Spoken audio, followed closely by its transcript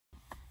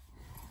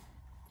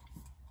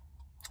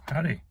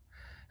Howdy.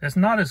 It's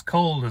not as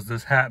cold as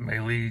this hat may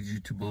lead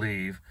you to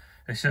believe.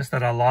 It's just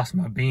that I lost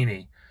my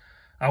beanie.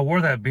 I wore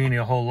that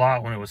beanie a whole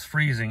lot when it was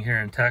freezing here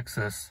in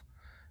Texas.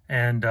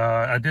 And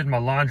I did my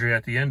laundry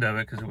at the end of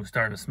it because it was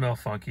starting to smell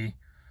funky.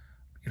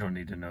 You don't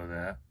need to know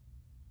that.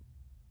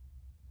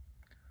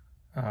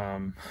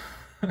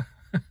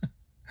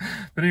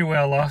 But anyway,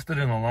 I lost it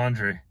in the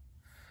laundry.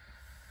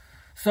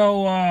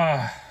 So,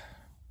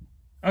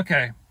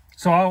 okay.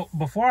 So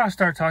before I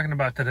start talking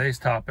about today's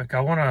topic,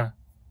 I want to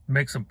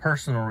make some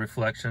personal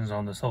reflections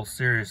on this whole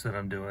series that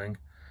I'm doing.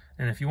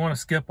 And if you want to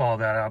skip all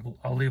that,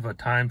 I'll leave a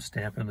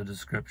timestamp in the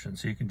description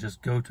so you can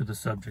just go to the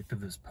subject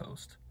of this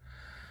post.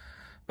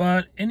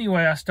 But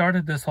anyway, I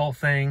started this whole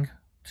thing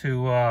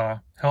to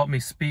help me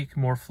speak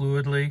more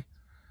fluidly.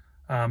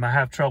 I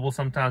have trouble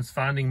sometimes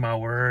finding my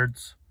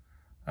words,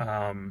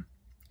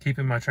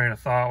 keeping my train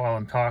of thought while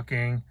I'm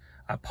talking.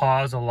 I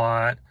pause a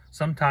lot.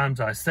 Sometimes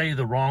I say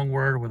the wrong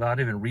word without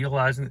even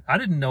realizing. I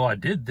didn't know I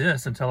did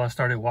this until I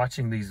started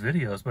watching these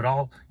videos, but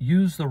I'll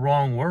use the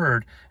wrong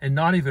word and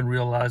not even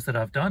realize that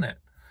I've done it.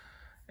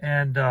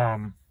 And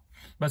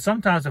but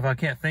sometimes if I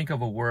can't think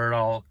of a word,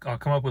 I'll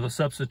come up with a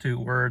substitute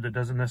word that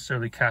doesn't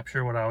necessarily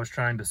capture what I was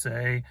trying to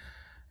say.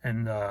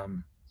 And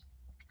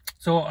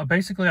so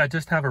basically I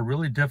just have a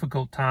really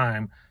difficult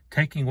time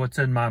taking what's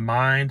in my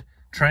mind,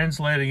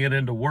 translating it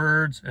into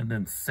words, and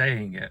then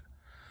saying it.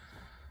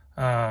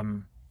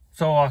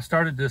 So I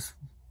started this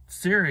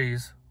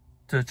series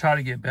to try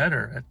to get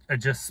better at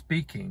just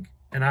speaking.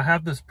 And I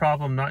have this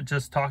problem not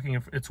just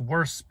talking, it's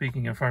worse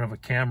speaking in front of a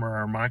camera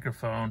or a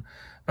microphone,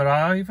 but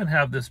I even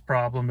have this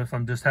problem if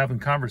I'm just having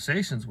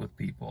conversations with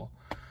people.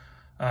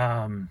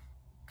 And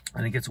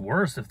it gets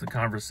worse if the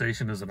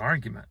conversation is an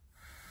argument.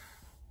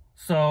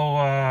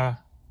 So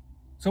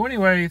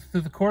anyway,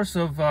 through the course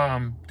of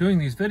doing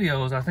these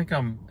videos, I think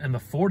I'm in the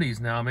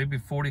 40s now, maybe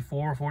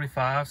 44,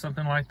 45,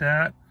 something like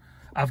that.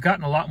 I've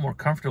gotten a lot more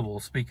comfortable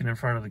speaking in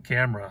front of the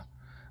camera,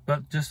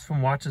 but just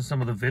from watching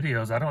some of the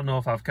videos, I don't know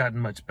if I've gotten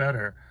much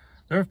better.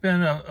 There have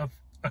been a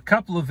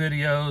couple of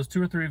videos,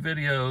 2 or 3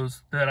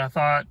 videos that I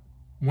thought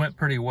went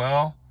pretty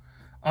well.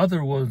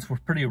 Other ones were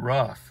pretty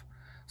rough.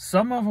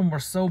 Some of them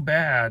were so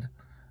bad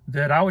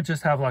that I would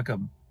just have like a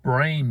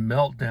brain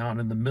meltdown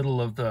in the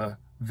middle of the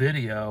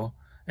video,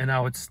 and I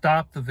would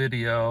stop the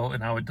video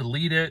and I would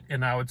delete it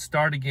and I would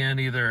start again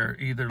either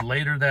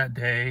later that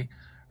day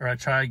or I'd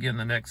try again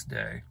the next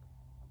day.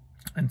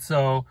 And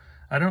so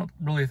I don't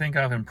really think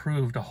I've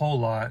improved a whole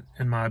lot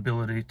in my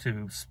ability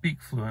to speak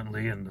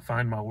fluently and to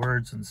find my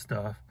words and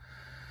stuff.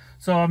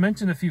 So I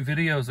mentioned a few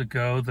videos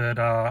ago that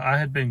I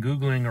had been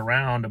Googling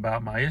around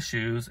about my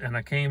issues, and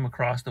I came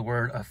across the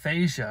word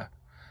aphasia.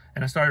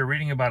 And I started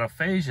reading about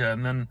aphasia,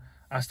 and then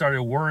I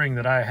started worrying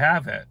that I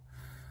have it.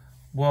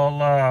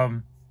 Well,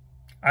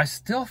 I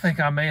still think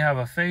I may have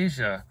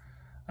aphasia.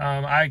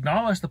 I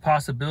acknowledge the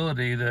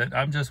possibility that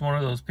I'm just one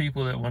of those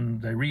people that when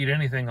they read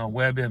anything on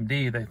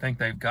WebMD, they think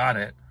they've got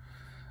it.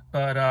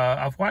 But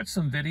I've watched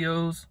some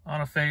videos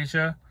on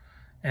aphasia,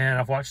 and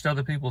I've watched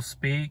other people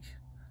speak,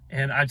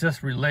 and I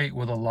just relate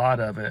with a lot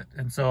of it.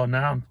 And so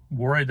now I'm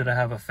worried that I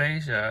have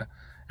aphasia.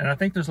 And I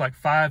think there's like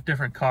 5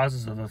 different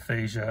causes of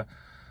aphasia.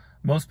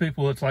 Most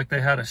people, it's like they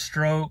had a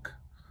stroke,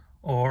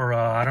 or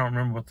I don't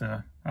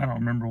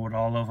remember what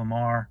all of them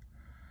are.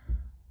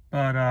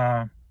 But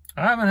I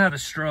haven't had a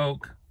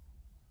stroke.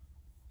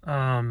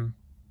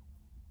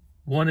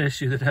 One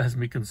issue that has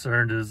me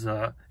concerned is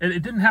it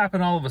didn't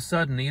happen all of a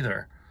sudden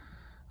either.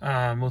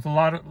 With a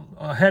lot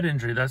of head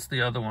injury, that's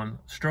the other one.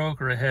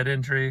 Stroke or a head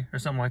injury or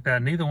something like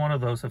that. Neither one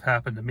of those have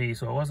happened to me,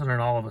 so it wasn't an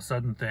all of a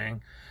sudden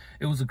thing.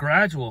 It was a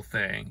gradual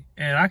thing,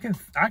 and I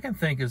can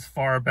think as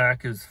far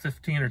back as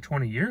 15 or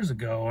 20 years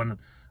ago, and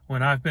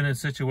when I've been in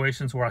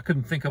situations where I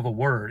couldn't think of a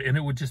word, and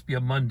it would just be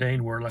a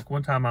mundane word. Like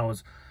one time I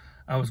was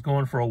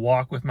going for a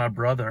walk with my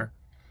brother,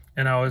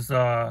 and I was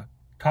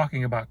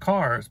talking about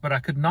cars, but I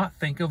could not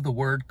think of the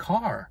word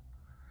car.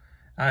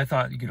 I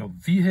thought,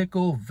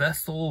 vehicle,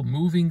 vessel,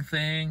 moving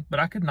thing, but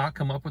I could not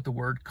come up with the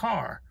word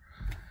car.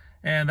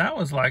 And that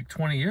was like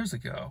 20 years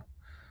ago.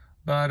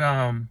 But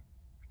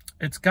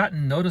it's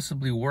gotten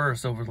noticeably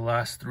worse over the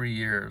last 3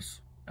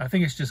 years. I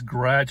think it's just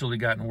gradually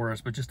gotten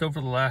worse, but just over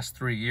the last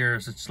 3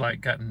 years, it's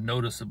like gotten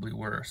noticeably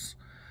worse.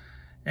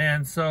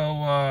 And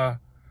so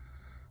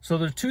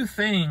there are 2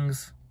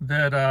 things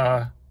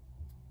that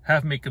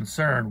have me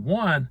concerned.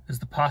 One is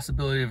the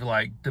possibility of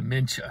like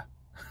dementia.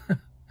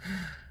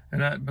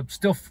 And I'm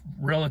still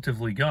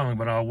relatively young,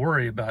 but I'll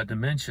worry about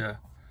dementia.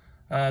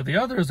 The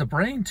other is a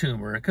brain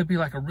tumor. It could be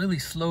like a really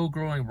slow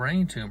growing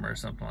brain tumor or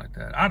something like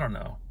that. I don't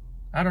know.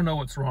 I don't know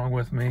what's wrong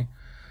with me.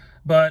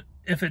 But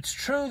if it's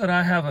true that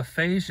I have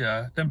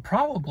aphasia, then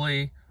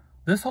probably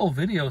this whole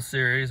video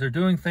series or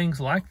doing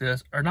things like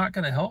this are not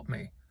going to help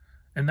me.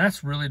 And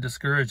that's really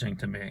discouraging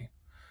to me.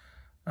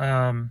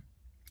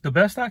 The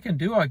best I can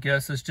do, I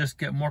guess, is just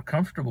get more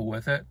comfortable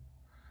with it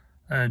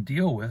and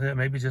deal with it.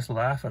 Maybe just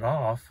laugh it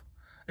off.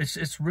 It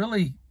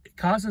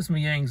causes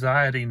me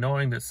anxiety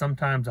knowing that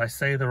sometimes I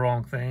say the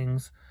wrong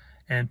things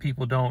and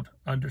people don't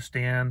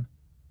understand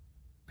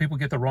people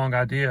get the wrong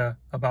idea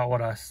about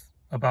what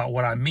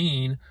I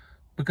mean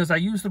because I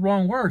use the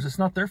wrong words. It's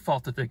not their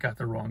fault that they got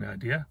the wrong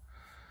idea.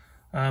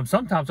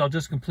 Sometimes I'll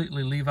just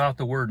completely leave out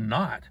the word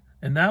not,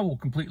 and that will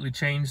completely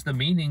change the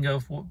meaning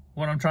of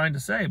what I'm trying to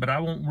say, but I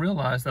won't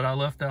realize that I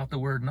left out the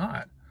word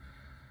not.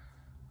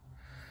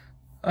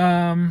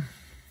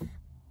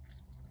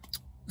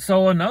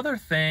 So another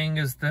thing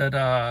is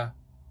that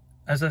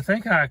as I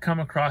think I come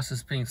across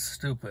as being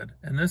stupid,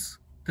 and this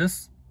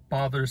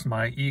bothers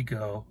my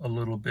ego a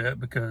little bit,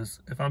 because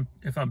if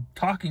I'm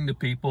talking to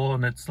people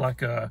and it's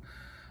like an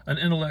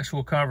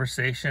intellectual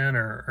conversation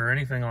or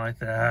anything like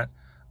that,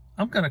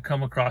 I'm going to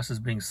come across as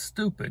being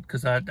stupid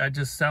because I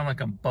just sound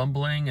like I'm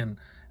bumbling and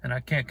I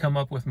can't come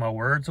up with my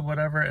words or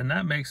whatever, and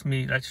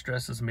that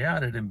stresses me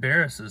out. It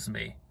embarrasses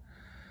me.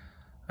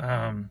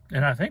 And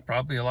I think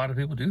probably a lot of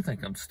people do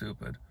think I'm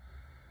stupid.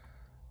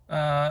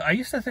 I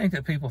used to think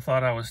that people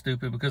thought I was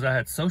stupid because I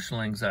had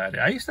social anxiety.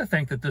 I used to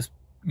think that this,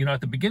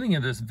 at the beginning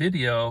of this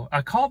video,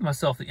 I called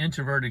myself the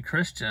introverted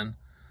Christian,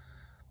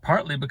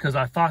 partly because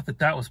I thought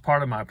that was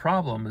part of my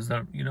problem, is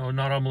that,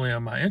 not only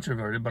am I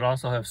introverted, but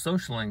also have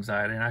social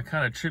anxiety. And I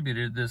kind of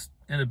attributed this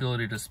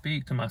inability to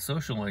speak to my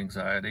social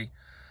anxiety.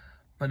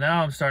 But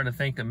now I'm starting to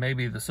think that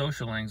maybe the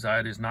social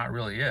anxiety is not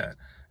really it.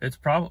 It's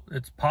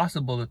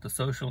possible that the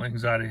social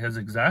anxiety has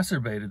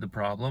exacerbated the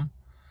problem,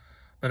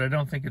 but I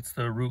don't think it's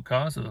the root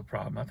cause of the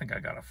problem. I think I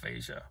got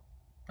aphasia.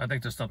 I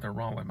think there's something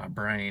wrong with my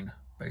brain,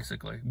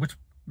 basically, which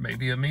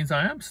maybe it means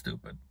I am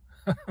stupid.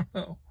 I don't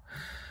know.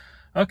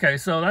 Okay,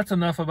 so that's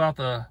enough about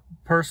the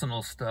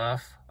personal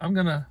stuff. I'm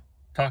going to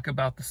talk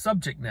about the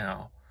subject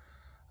now.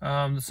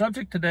 The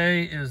subject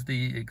today is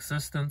the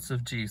existence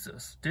of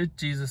Jesus. Did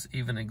Jesus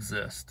even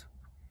exist?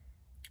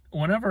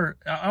 Whenever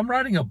I'm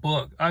writing a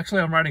book, actually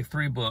I'm writing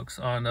 3 books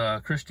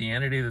on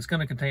Christianity that's going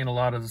to contain a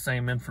lot of the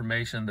same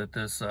information that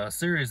this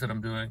series that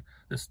I'm doing,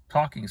 this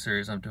talking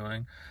series I'm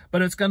doing,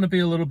 but it's going to be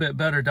a little bit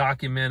better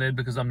documented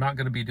because I'm not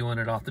going to be doing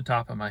it off the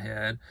top of my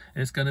head.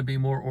 And it's going to be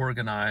more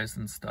organized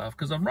and stuff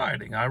because I'm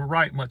writing. I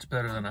write much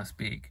better than I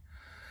speak.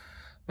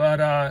 But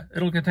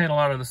it'll contain a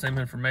lot of the same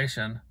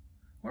information.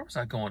 Where was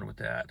I going with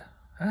that?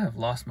 I have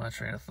lost my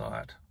train of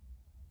thought.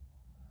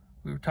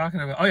 We were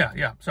talking about, oh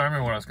yeah. So I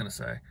remember what I was going to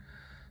say.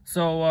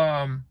 So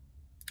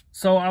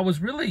I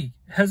was really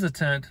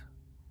hesitant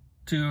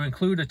to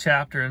include a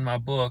chapter in my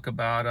book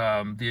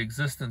about the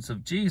existence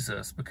of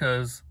Jesus,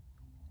 because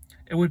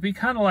it would be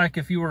kind of like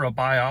if you were a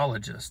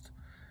biologist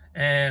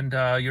and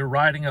you're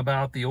writing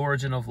about the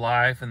origin of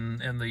life and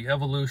the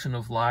evolution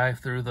of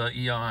life through the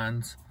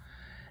eons,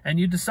 and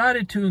you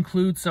decided to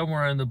include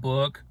somewhere in the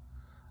book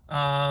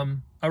a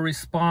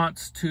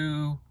response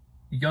to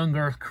young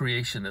earth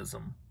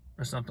creationism,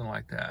 or something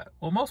like that.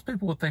 Well, most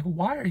people would think,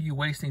 why are you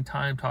wasting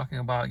time talking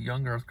about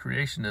young earth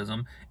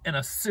creationism in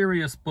a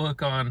serious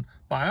book on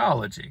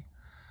biology?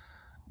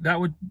 That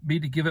would be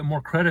to give it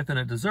more credit than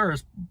it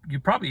deserves.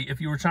 You probably,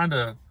 if you were trying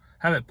to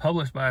have it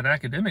published by an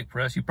academic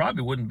press, you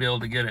probably wouldn't be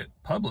able to get it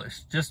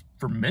published just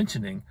for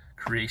mentioning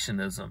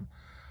creationism.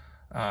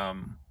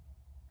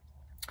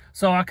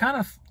 So I kind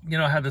of,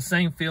 had the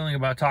same feeling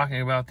about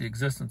talking about the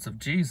existence of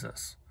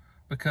Jesus,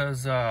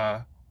 because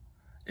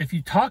if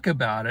you talk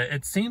about it,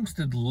 it seems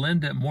to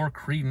lend it more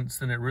credence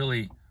than it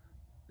really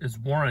is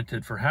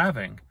warranted for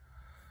having.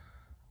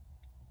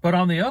 But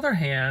on the other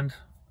hand,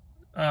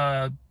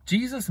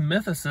 Jesus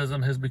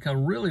mythicism has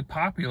become really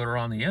popular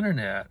on the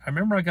internet. I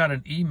remember I got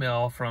an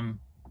email from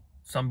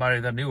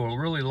somebody that I knew a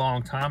really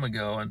long time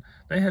ago, and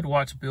they had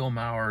watched Bill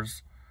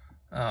Maher's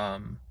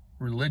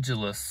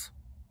Religulous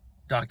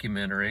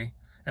documentary.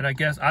 And I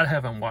guess I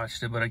haven't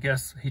watched it, but I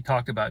guess he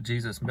talked about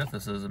Jesus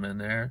mythicism in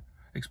there,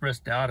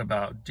 expressed doubt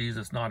about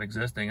Jesus not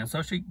existing. And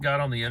so she got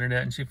on the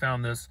internet and she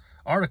found this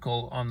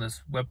article on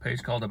this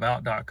webpage called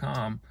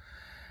about.com,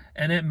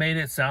 and it made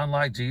it sound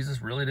like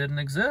Jesus really didn't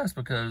exist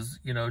because,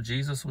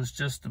 Jesus was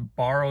just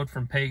borrowed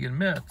from pagan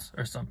myths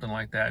or something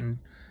like that.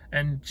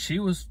 And she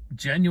was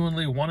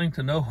genuinely wanting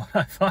to know what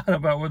I thought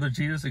about whether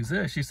Jesus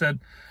exists. She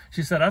said,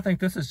 I think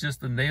this is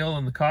just the nail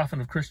in the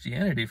coffin of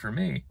Christianity for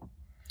me.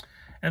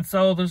 And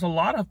so there's a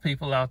lot of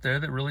people out there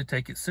that really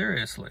take it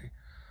seriously.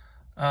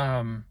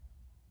 But,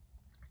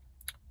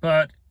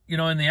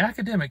 in the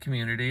academic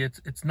community,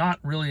 it's not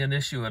really an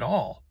issue at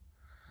all.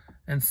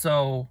 And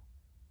so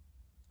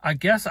I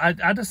guess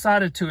I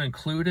decided to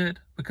include it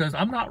because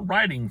I'm not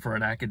writing for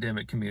an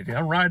academic community.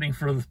 I'm writing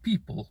for the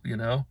people,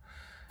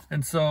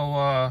 And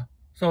so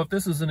if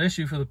this is an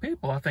issue for the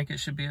people, I think it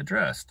should be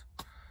addressed.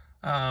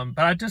 But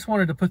I just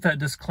wanted to put that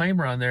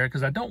disclaimer on there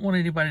because I don't want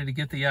anybody to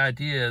get the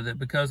idea that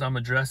because I'm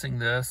addressing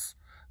this,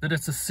 that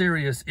it's a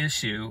serious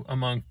issue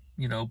among,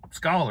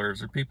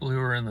 scholars or people who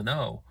are in the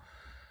know.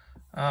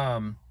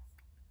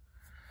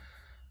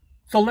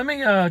 So let me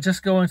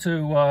just go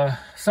into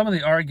some of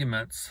the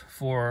arguments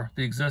for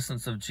the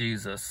existence of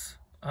Jesus.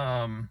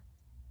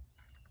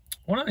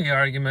 One of the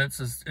arguments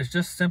is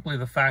just simply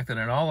the fact that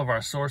in all of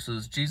our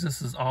sources,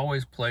 Jesus is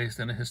always placed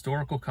in a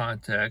historical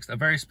context, a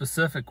very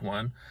specific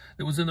one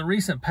that was in the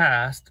recent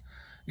past.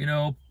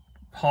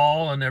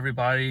 Paul and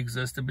everybody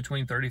existed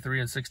between 33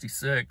 and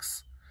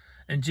 66.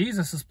 And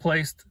Jesus is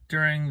placed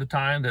during the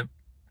time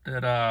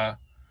that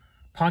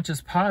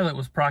Pontius Pilate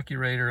was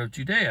procurator of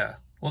Judea.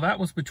 Well, that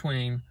was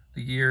between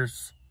the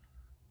years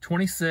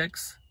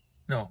 26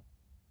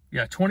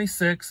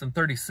 and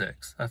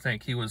 36, I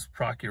think he was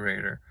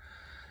procurator.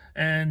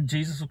 And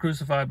Jesus was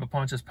crucified by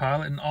Pontius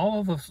Pilate, and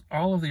all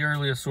of the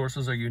earliest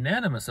sources are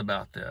unanimous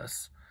about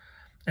this.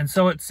 And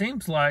so it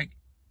seems like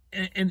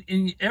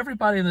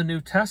everybody in the New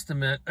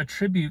Testament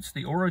attributes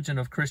the origin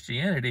of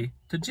Christianity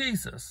to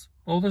Jesus.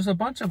 Well, there's a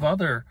bunch of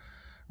other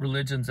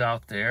religions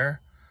out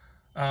there.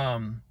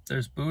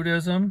 There's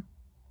Buddhism.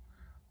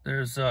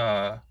 There's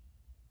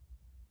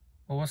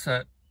what's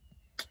that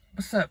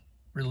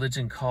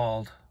religion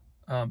called?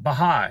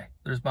 Baha'i.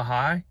 There's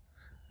Baha'i,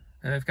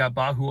 and they've got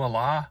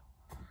Baha'u'llah.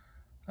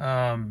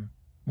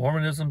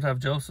 Mormonisms have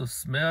Joseph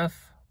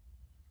Smith.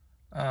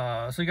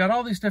 So you got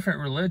all these different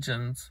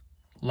religions.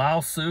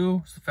 Lao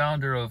Tzu is the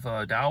founder of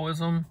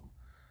Taoism,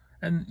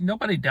 and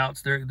nobody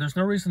doubts there's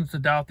no reason to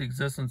doubt the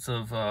existence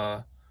of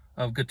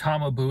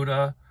Gautama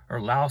Buddha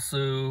or Lao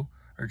Tzu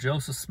or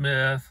Joseph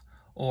Smith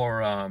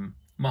or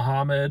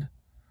Muhammad.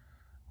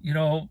 You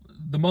know,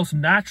 the most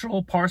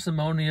natural,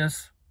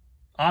 parsimonious,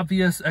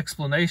 obvious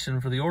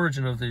explanation for the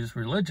origin of these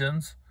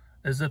religions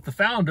is that the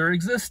founder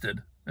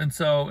existed. And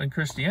so in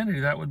Christianity,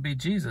 that would be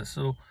Jesus.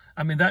 So,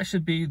 I mean, that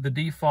should be the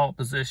default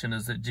position,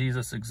 is that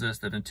Jesus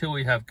existed until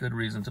we have good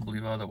reason to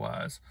believe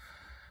otherwise.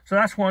 So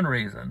that's one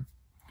reason.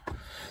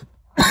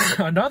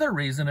 Another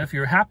reason, if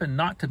you happen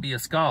not to be a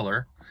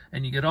scholar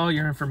and you get all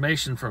your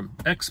information from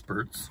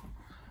experts,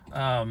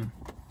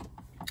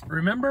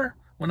 remember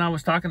when I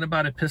was talking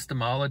about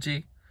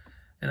epistemology,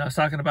 and I was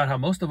talking about how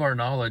most of our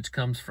knowledge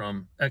comes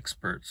from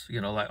experts, you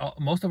know, like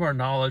most of our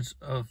knowledge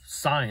of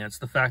science,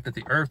 the fact that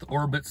the earth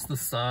orbits the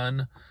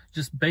sun,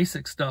 just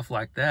basic stuff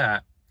like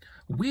that.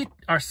 We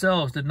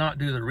ourselves did not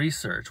do the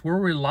research.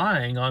 We're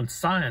relying on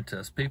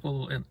scientists,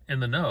 people in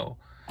the know.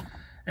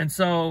 And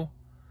so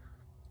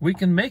we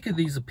can make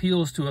these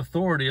appeals to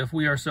authority if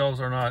we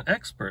ourselves are not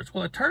experts.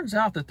 Well, it turns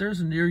out that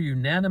there's a near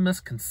unanimous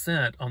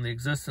consent on the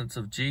existence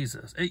of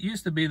Jesus. It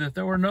used to be that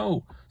there were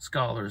no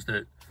scholars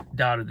that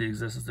doubted the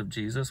existence of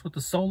Jesus, with the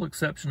sole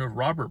exception of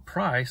Robert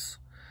Price.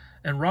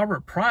 And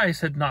Robert Price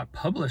had not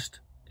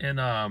published in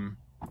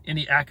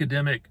any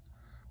academic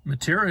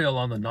material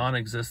on the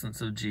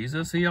non-existence of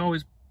Jesus. He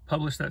always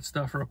published that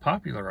stuff for a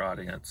popular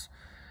audience.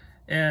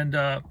 And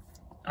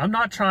I'm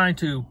not trying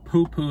to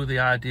poo-poo the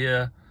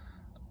idea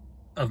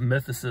of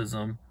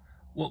mythicism.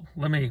 Well,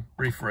 let me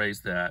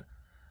rephrase that.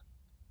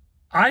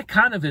 I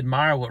kind of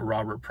admire what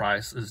Robert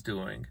Price is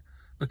doing,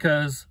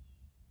 because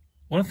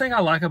one thing I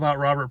like about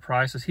Robert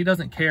Price is he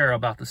doesn't care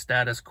about the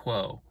status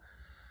quo.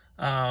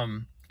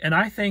 And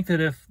I think that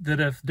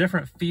if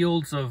different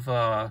fields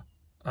of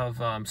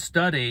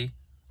study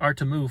are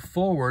to move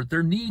forward,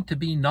 there need to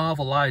be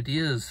novel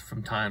ideas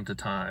from time to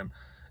time.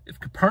 If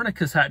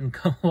Copernicus hadn't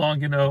come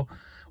along, you know,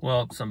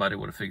 well, somebody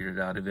would have figured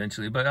it out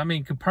eventually. But I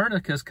mean,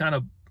 Copernicus kind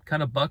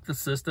of bucked the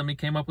system. He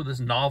came up with this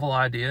novel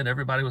idea, and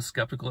everybody was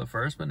skeptical at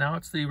first, but now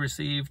it's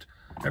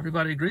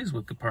everybody agrees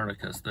with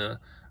Copernicus. The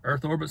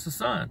earth orbits the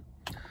sun.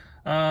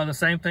 The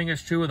same thing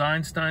is true with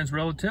Einstein's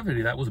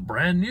relativity. That was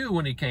brand new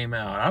when he came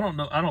out.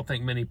 I don't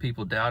think many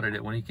people doubted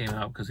it when he came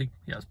out, because he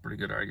has pretty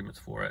good arguments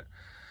for it.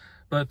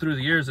 But through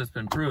the years, it's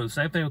been proved.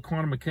 Same thing with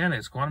quantum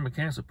mechanics. Quantum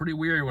mechanics was pretty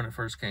weird when it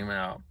first came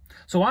out.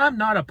 So I'm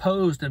not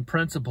opposed in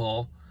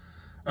principle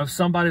of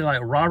somebody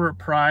like Robert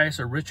Price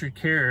or Richard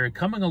Carrier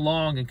coming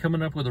along and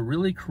coming up with a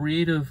really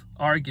creative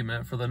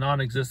argument for the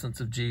non-existence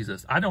of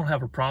Jesus. I don't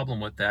have a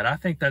problem with that. I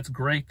think that's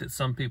great that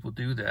some people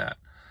do that.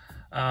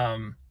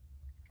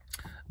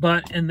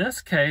 But in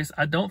this case,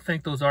 I don't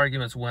think those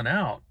arguments went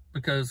out,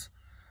 because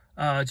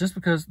just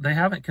because they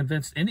haven't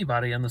convinced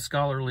anybody in the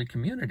scholarly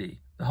community.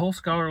 The whole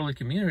scholarly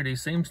community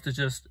seems to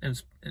just...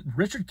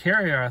 Richard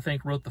Carrier, I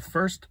think, wrote the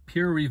first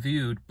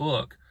peer-reviewed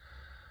book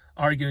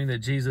arguing that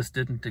Jesus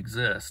didn't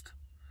exist,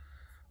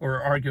 or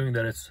arguing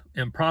that it's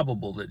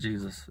improbable that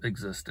Jesus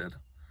existed.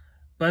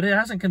 But it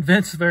hasn't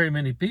convinced very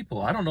many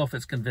people. I don't know if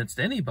it's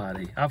convinced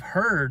anybody. I've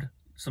heard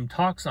some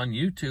talks on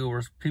YouTube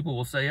where people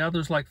will say, yeah,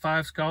 there's like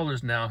 5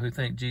 scholars now who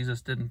think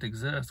Jesus didn't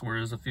exist,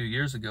 whereas a few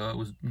years ago it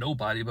was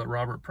nobody but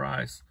Robert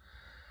Price.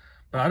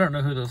 But I don't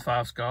know who those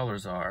 5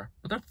 scholars are.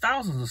 But there are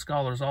thousands of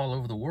scholars all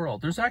over the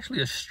world. There's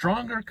actually a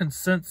stronger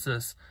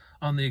consensus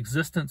on the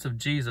existence of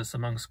Jesus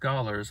among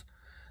scholars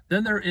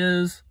than there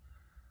is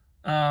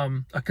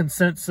a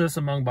consensus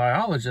among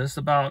biologists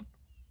about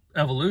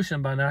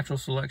evolution by natural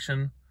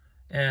selection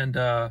and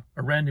a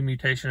random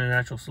mutation in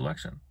natural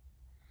selection,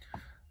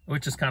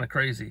 which is kind of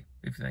crazy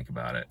if you think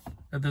about it.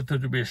 That there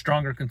would be a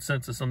stronger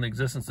consensus on the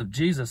existence of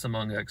Jesus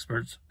among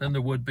experts than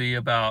there would be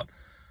about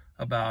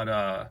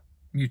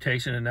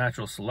mutation and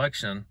natural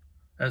selection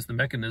as the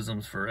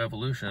mechanisms for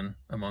evolution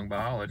among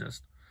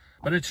biologists.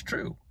 But it's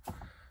true.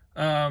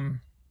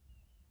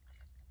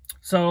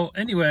 So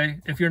anyway,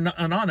 if you're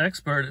a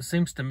non-expert, it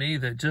seems to me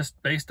that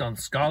just based on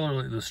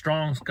the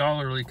strong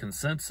scholarly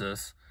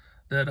consensus,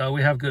 that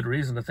we have good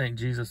reason to think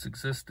Jesus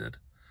existed.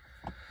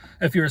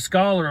 If you're a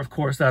scholar, of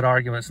course, that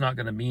argument's not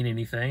going to mean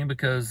anything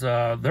because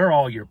they're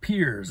all your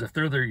peers. If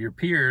they're your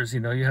peers,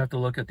 you have to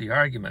look at the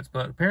arguments.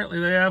 But apparently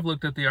they have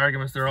looked at the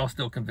arguments. They're all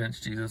still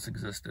convinced Jesus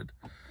existed.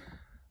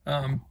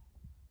 Another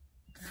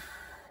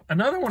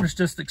one is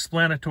just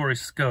explanatory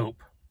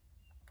scope.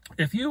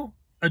 If you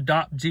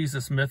adopt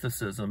Jesus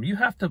mythicism, you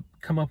have to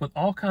come up with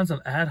all kinds of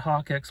ad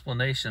hoc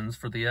explanations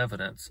for the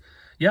evidence.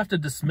 You have to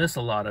dismiss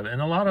a lot of it.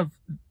 And a lot of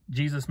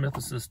Jesus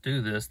mythicists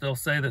do this. They'll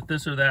say that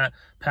this or that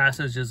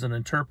passage is an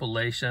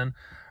interpolation,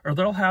 or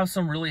they'll have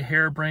some really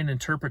harebrained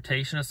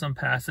interpretation of some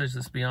passage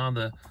that's beyond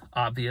the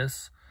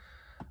obvious.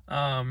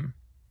 But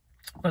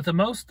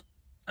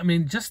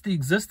just the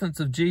existence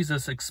of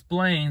Jesus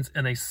explains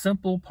in a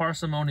simple,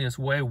 parsimonious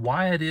way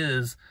why it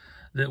is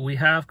that we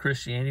have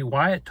Christianity,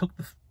 why it took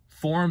the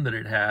form that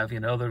it have.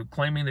 They're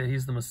claiming that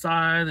he's the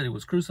Messiah, that he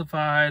was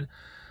crucified,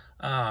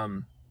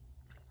 and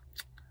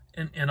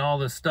all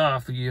this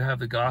stuff. You have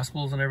the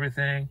Gospels and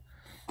everything.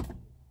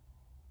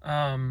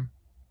 The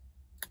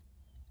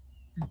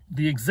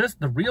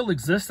real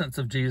existence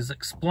of Jesus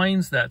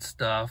explains that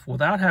stuff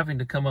without having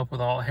to come up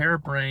with all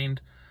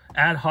harebrained,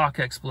 ad hoc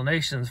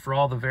explanations for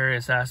all the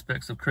various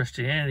aspects of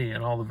Christianity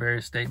and all the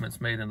various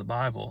statements made in the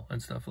Bible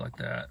and stuff like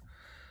that.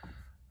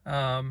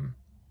 So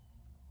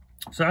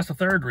that's the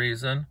third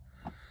reason.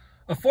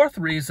 A fourth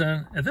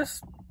reason, and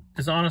this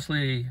is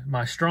honestly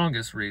my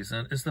strongest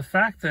reason, is the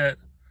fact that,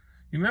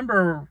 you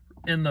remember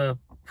in the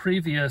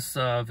previous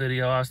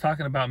video, I was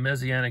talking about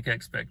messianic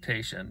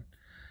expectation.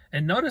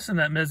 And notice in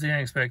that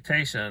messianic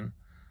expectation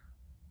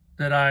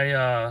that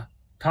I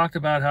talked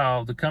about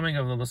how the coming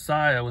of the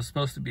Messiah was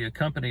supposed to be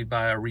accompanied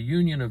by a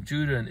reunion of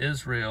Judah and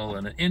Israel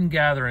and an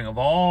ingathering of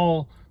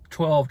all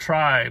 12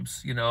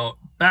 tribes,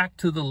 back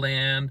to the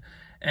land,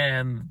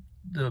 and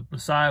the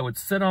Messiah would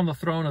sit on the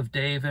throne of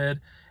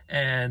David,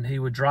 and he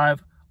would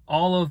drive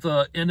all of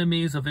the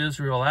enemies of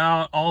Israel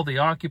out, all the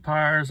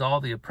occupiers,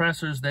 all the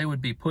oppressors, they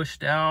would be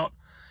pushed out,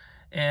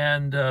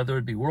 and there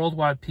would be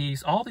worldwide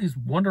peace. All these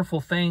wonderful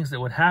things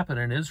that would happen,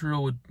 and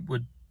Israel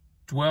would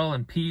dwell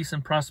in peace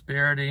and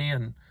prosperity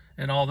and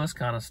all this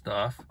kind of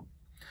stuff.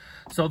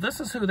 So this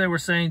is who they were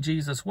saying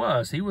Jesus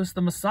was. He was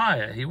the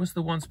Messiah. He was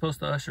the one supposed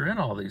to usher in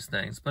all these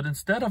things. But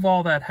instead of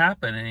all that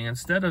happening,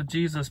 instead of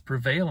Jesus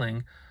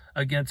prevailing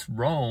against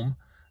Rome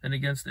and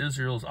against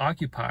Israel's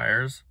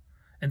occupiers,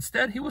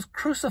 instead, he was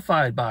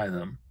crucified by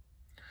them.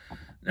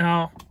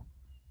 Now,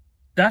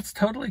 that's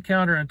totally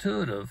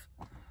counterintuitive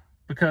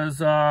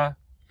because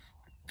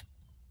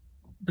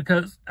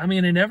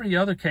in every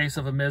other case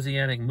of a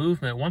messianic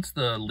movement, once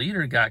the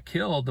leader got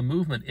killed, the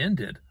movement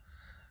ended.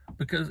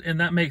 And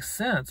that makes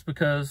sense,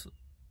 because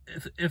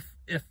if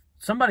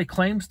somebody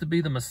claims to be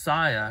the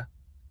Messiah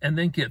and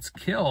then gets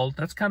killed,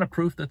 that's kind of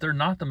proof that they're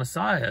not the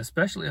Messiah,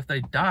 especially if they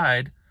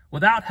died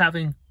without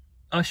having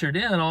ushered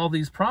in all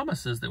these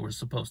promises that were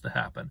supposed to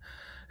happen.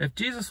 If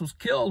Jesus was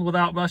killed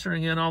without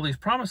ushering in all these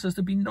promises,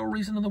 there'd be no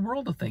reason in the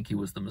world to think he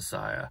was the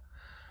Messiah.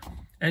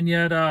 And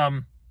yet,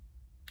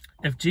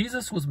 if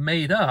Jesus was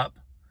made up,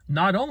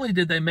 not only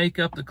did they make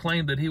up the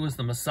claim that he was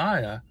the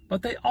Messiah,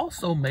 but they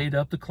also made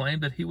up the claim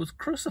that he was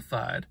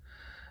crucified.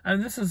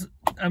 And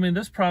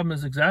this problem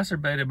is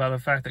exacerbated by the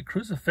fact that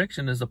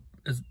crucifixion is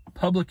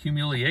public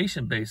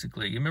humiliation,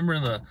 basically. You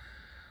remember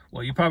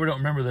well, you probably don't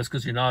remember this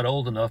because you're not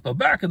old enough, but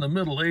back in the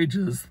Middle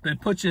Ages,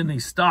 they'd put you in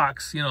these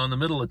stocks, in the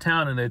middle of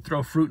town, and they'd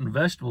throw fruit and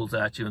vegetables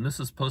at you, and this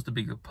is supposed to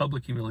be a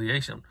public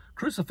humiliation.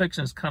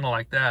 Crucifixion is kind of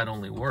like that,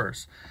 only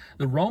worse.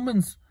 The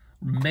Romans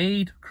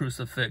made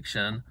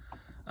crucifixion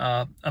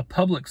a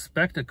public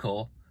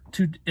spectacle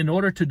in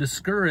order to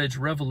discourage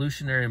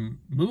revolutionary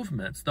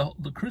movements. The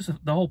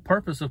whole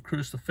purpose of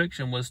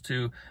crucifixion was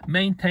to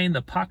maintain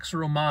the Pax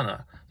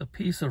Romana, the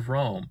peace of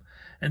Rome.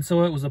 And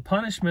so it was a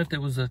punishment that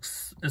was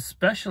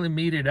especially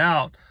meted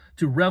out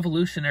to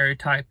revolutionary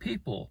type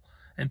people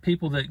and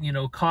people that,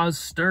 cause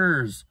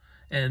stirs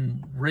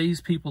and raise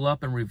people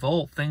up in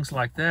revolt, things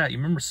like that. You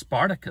remember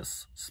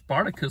Spartacus?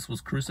 Spartacus was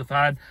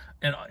crucified,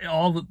 and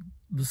all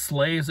the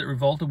slaves that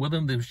revolted with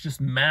him, there was just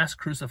mass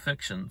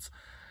crucifixions.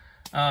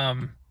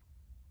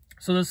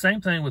 So the same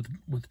thing with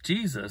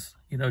Jesus.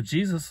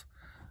 Jesus,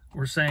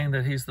 we're saying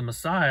that he's the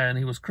Messiah and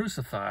he was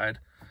crucified.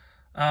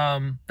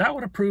 That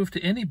would have proved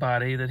to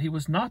anybody that he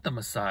was not the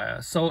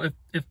Messiah. So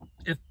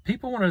if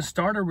people want to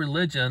start a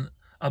religion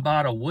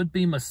about a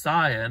would-be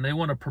Messiah and they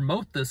want to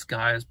promote this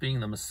guy as being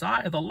the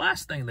Messiah, the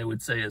last thing they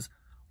would say is,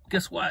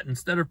 guess what?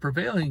 Instead of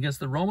prevailing against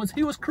the Romans,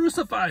 he was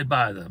crucified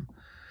by them.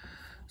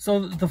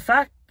 So the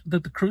fact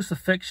that the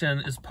crucifixion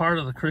is part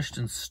of the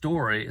Christian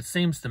story, it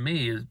seems to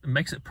me, it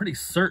makes it pretty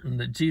certain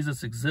that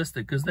Jesus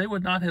existed, because they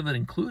would not have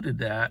included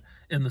that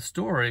in the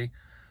story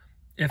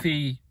if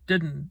he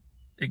didn't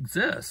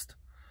exist,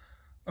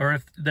 or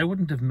if they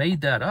wouldn't have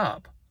made that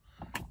up.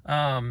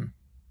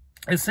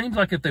 It seems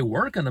like if they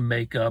were going to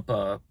make up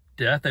a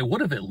death, they would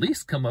have at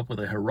least come up with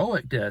a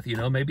heroic death,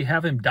 maybe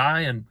have him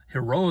die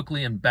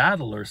heroically in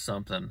battle or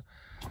something.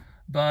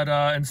 But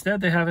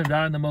instead, they have him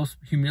die in the most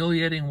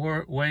humiliating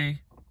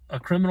way a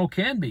criminal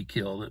can be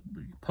killed,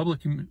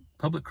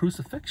 public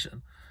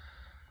crucifixion.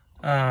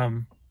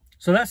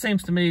 So that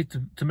seems to me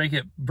to make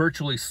it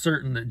virtually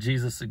certain that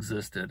Jesus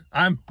existed.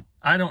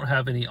 I don't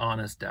have any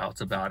honest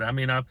doubts about it. I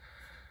mean,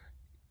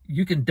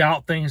 you can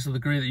doubt things to the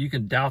degree that you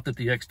can doubt that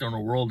the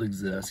external world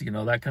exists. You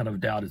know, that kind of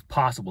doubt is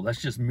possible. That's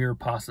just mere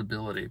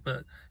possibility.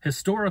 But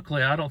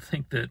historically, I don't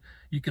think that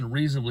you can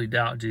reasonably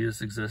doubt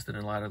Jesus existed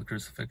in light of the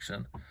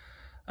crucifixion.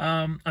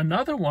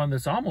 Another one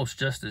that's almost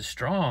just as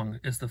strong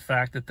is the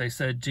fact that they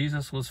said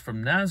Jesus was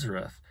from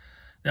Nazareth.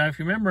 Now, if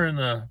you remember in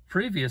the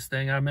previous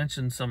thing, I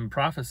mentioned some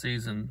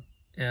prophecies in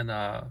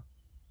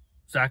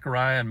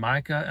Zechariah and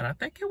Micah, and I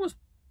think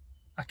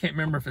I can't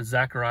remember if it's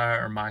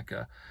Zechariah or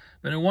Micah,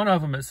 but in one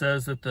of them it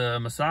says that the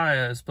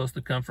Messiah is supposed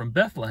to come from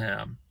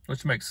Bethlehem,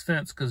 which makes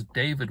sense because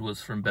David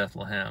was from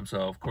Bethlehem. So,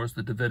 of course,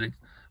 the Davidic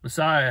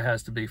Messiah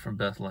has to be from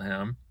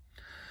Bethlehem.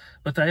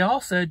 But they all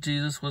said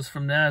Jesus was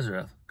from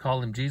Nazareth,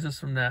 called him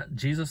Jesus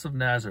of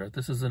Nazareth.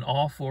 This is in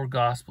all 4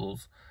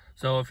 Gospels.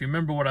 So if you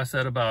remember what I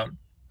said about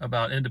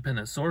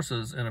independent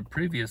sources in a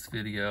previous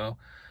video,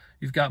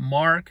 you've got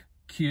Mark,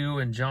 Q,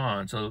 and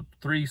John. So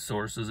 3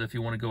 sources, if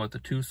you want to go with the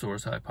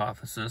 2-source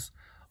hypothesis,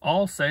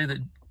 all say that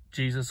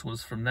Jesus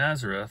was from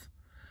Nazareth,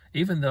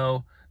 even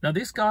though, now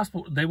these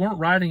Gospels, they weren't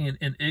writing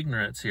in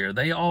ignorance here.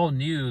 They all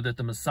knew that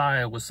the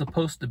Messiah was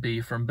supposed to be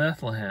from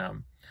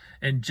Bethlehem.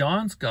 In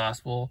John's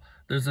Gospel,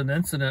 there's an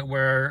incident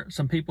where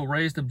some people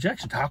raised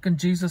objections. How can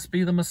Jesus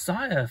be the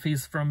Messiah if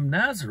he's from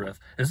Nazareth?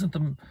 Isn't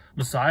the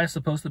Messiah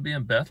supposed to be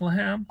in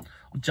Bethlehem?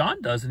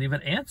 John doesn't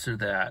even answer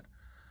that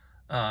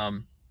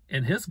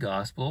in his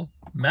Gospel.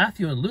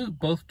 Matthew and Luke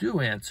both do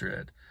answer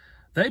it.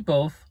 They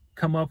both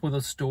come up with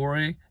a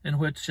story in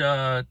which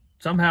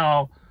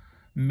somehow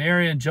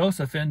Mary and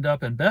Joseph end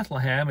up in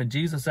Bethlehem and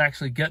Jesus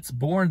actually gets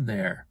born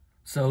there.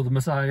 So the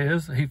Messiah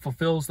he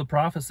fulfills the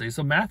prophecy.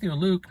 So Matthew and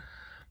Luke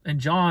and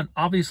John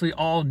obviously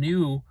all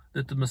knew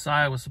that the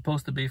Messiah was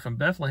supposed to be from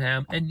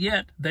Bethlehem, and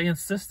yet they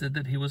insisted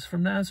that he was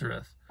from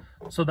Nazareth.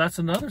 So that's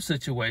another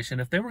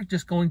situation. If they were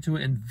just going to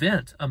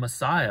invent a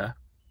Messiah,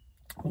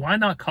 why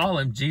not call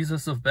him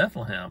Jesus of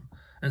Bethlehem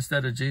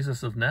instead of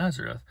Jesus of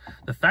Nazareth?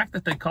 The fact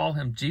that they call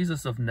him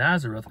Jesus of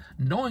Nazareth,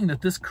 knowing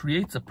that this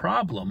creates a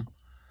problem,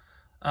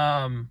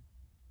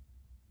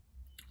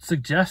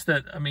 suggests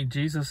that, I mean,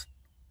 Jesus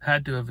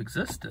had to have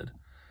existed.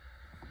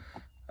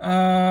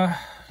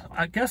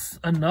 I guess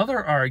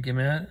another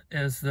argument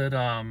is that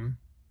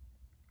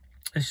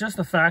it's just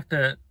the fact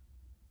that,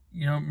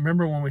 you know,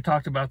 remember when we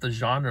talked about the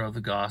genre of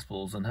the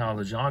Gospels and how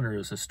the genre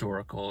is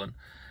historical,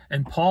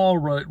 and Paul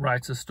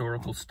writes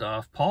historical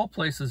stuff. Paul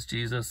places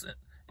Jesus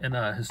in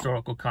a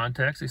historical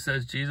context. He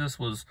says Jesus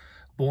was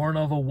born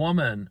of a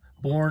woman,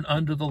 born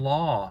under the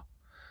law,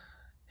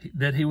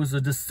 that he was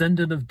a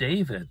descendant of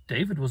David.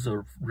 David was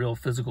a real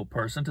physical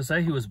person. To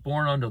say he was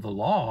born under the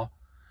law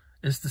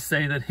is to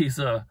say that he's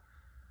a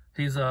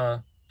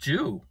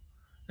Jew.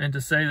 And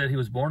to say that he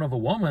was born of a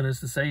woman is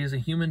to say he's a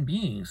human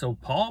being. So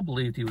Paul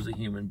believed he was a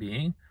human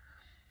being.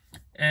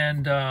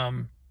 And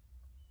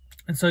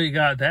so you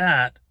got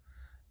that.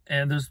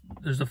 And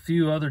there's a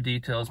few other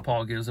details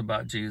Paul gives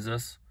about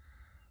Jesus.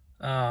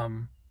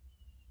 In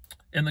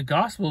the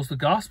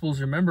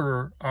Gospels,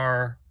 remember,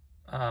 are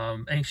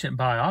ancient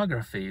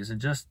biographies.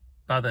 And just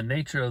by the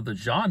nature of the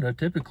genre,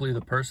 typically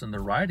the person they're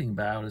writing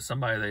about is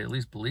somebody they at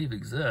least believe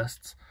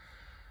exists.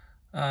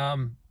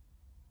 And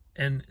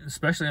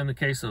especially in the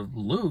case of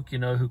Luke, you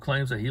know, who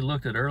claims that he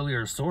looked at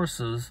earlier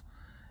sources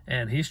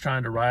and he's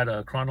trying to write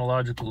a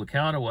chronological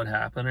account of what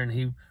happened, and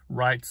he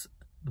writes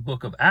the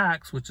book of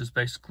Acts, which is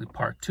basically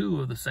part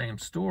 2 of the same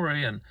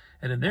story, and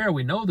in there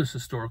we know there's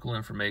historical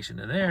information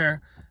in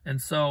there,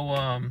 and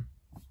so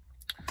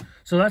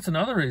so that's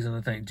another reason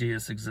to think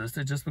Jesus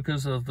existed, just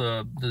because of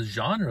the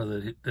genre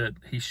that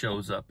he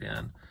shows up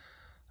in.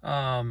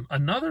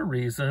 Another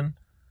reason,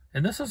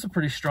 and this is a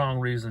pretty strong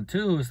reason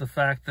too, is the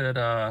fact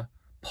that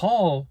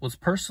Paul was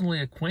personally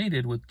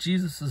acquainted with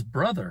Jesus's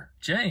brother,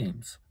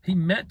 James. He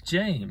met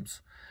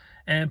James.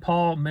 And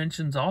Paul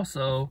mentions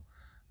also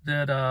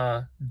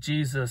that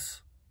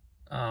Jesus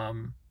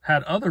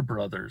had other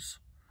brothers.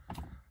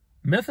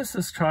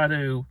 Mythicists try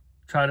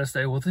to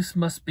say, well, this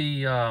must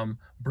be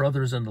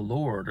brothers in the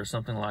Lord or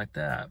something like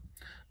that.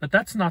 But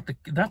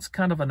that's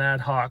kind of an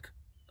ad hoc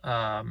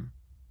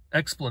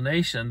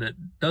explanation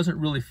that doesn't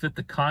really fit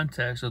the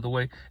context of the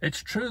way.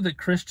 It's true that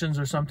Christians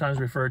are sometimes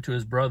referred to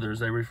as brothers.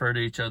 They refer to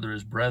each other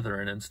as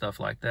brethren and stuff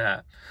like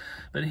that.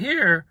 But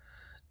here,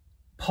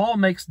 Paul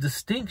makes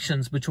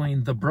distinctions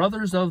between the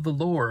brothers of the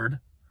Lord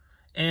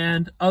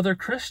and other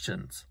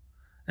Christians.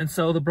 And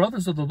so the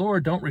brothers of the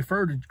Lord don't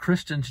refer to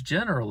Christians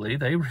generally.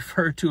 They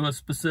refer to a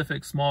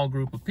specific small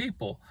group of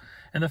people.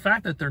 And the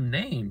fact that they're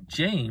named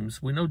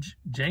James, we know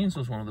James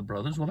was one of the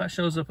brothers. Well, that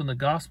shows up in the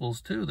Gospels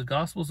too. The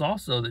Gospels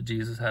also that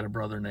Jesus had a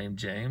brother named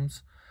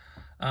James.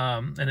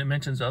 And it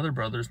mentions other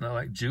brothers now,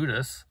 like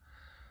Judas.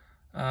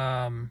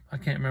 I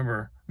can't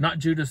remember. Not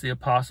Judas the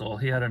Apostle.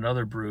 He had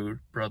another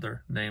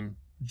brother named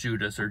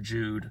Judas or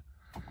Jude.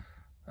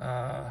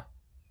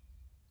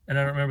 And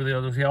I don't remember the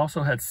others. He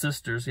also had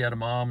sisters. He had a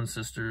mom and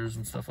sisters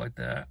and stuff like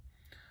that.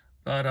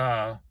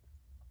 But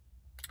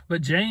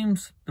But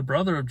James, the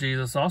brother of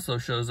Jesus, also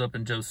shows up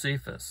in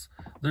Josephus.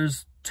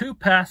 There's two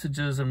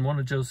passages in one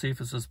of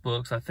Josephus's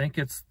books. I think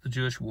it's the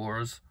Jewish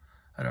Wars.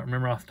 I don't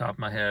remember off the top of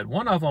my head.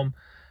 One of them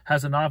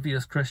has an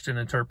obvious Christian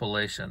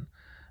interpolation.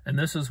 And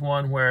this is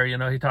one where, you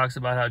know, he talks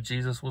about how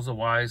Jesus was a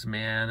wise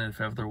man, and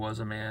if ever there was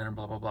a man, and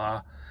blah, blah,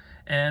 blah.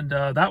 And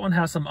that one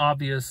has some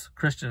obvious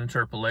Christian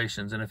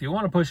interpolations. And if you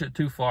want to push it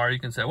too far, you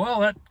can say, well,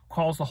 that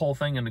calls the whole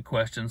thing into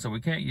question, so we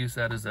can't use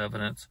that as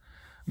evidence.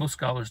 Most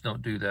scholars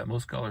don't do that.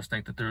 Most scholars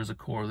think that there is a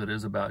core that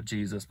is about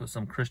Jesus, but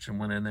some Christian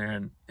went in there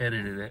and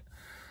edited it.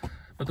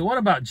 But the one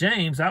about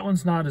James, that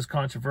one's not as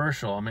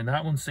controversial. I mean,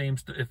 that one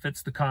seems to, it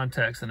fits the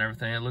context and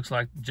everything. It looks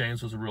like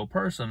James was a real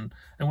person.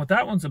 And what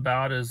that one's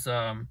about is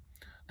there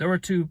were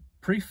two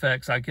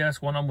prefects, I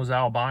guess. One of them was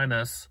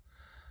Albinus.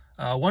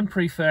 One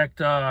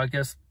prefect, I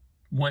guess,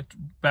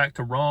 went back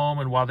to Rome,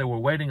 and while they were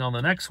waiting on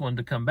the next one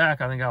to come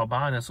back, I think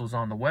Albinus was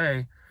on the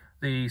way,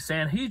 the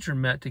Sanhedrin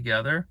met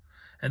together,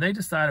 and they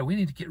decided we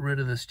need to get rid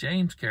of this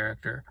James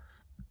character.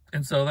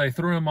 And so they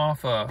threw him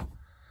off a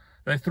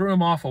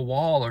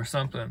wall or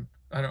something.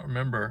 I don't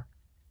remember.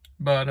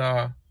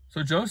 But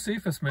so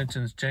Josephus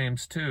mentions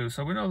James too.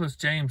 So we know this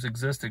James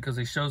existed because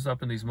he shows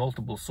up in these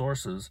multiple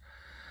sources.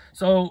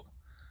 So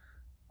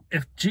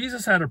if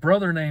Jesus had a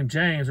brother named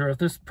James, or if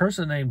this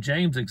person named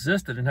James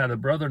existed and had a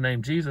brother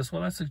named Jesus,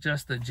 well, that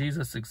suggests that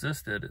Jesus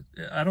existed.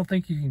 I don't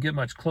think you can get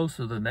much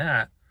closer than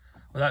that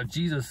without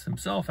Jesus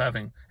himself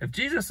having. If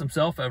Jesus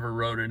himself ever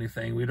wrote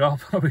anything, we'd all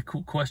probably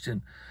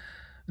question.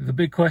 The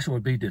big question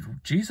would be, did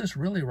Jesus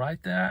really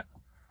write that?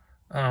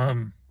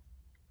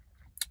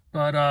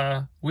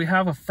 But we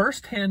have a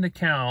first-hand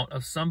account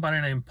of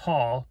somebody named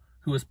Paul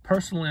who is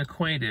personally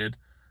acquainted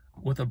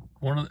with at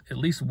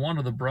least one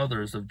of the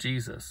brothers of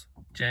Jesus,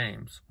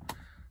 James.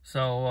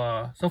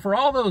 So for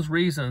all those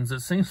reasons,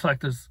 it seems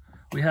like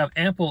we have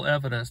ample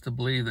evidence to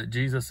believe that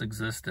Jesus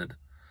existed.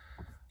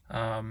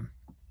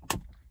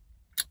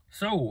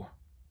 So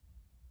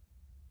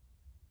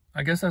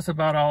I guess that's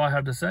about all I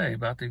have to say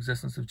about the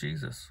existence of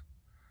Jesus.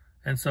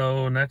 And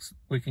so next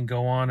we can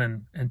go on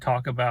and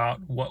talk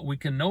about what we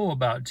can know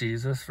about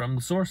Jesus from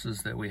the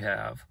sources that we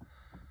have.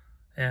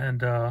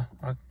 And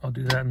I'll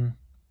do that in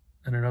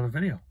another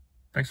video.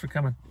 Thanks for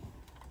coming.